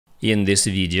In this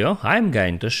video, I'm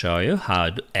going to show you how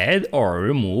to add or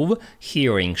remove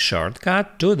hearing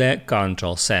shortcut to the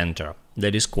control center.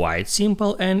 That is quite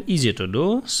simple and easy to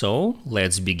do, so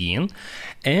let's begin.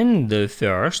 And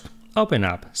first, open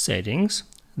up Settings,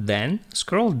 then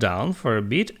scroll down for a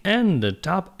bit and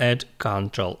tap at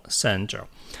Control Center.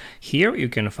 Here you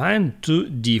can find two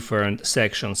different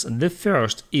sections. The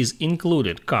first is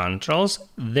included controls.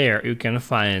 There you can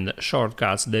find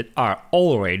shortcuts that are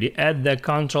already at the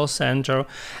control center,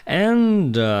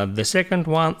 and the second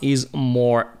one is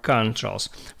more controls.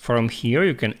 From here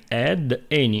you can add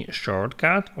any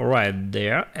shortcut right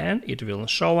there and it will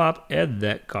show up at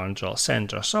the control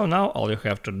center. So now all you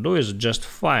have to do is just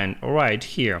find right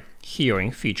here hearing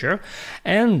feature,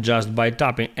 and just by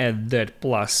tapping at that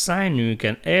plus sign you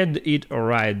can add it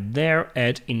right there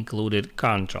at included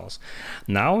controls.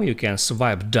 Now you can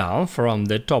swipe down from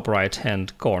the top right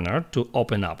hand corner to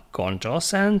open up control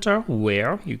center,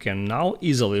 where you can now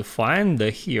easily find the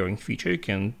hearing feature. You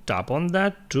can tap on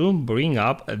that to bring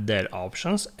up that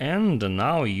options, and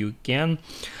now you can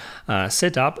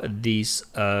set up this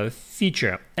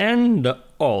feature. And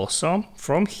also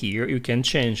from here you can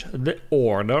change the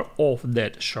order of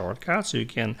that shortcut, so you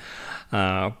can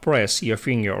press your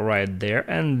finger right there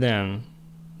and then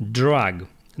drag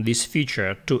this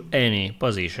feature to any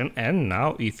position, and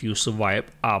now if you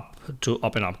swipe up to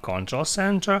open up control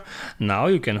center, now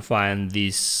you can find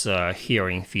this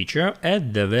hearing feature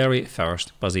at the very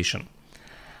first position.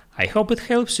 I hope it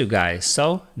helps you guys,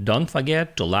 so don't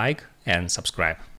forget to like and subscribe.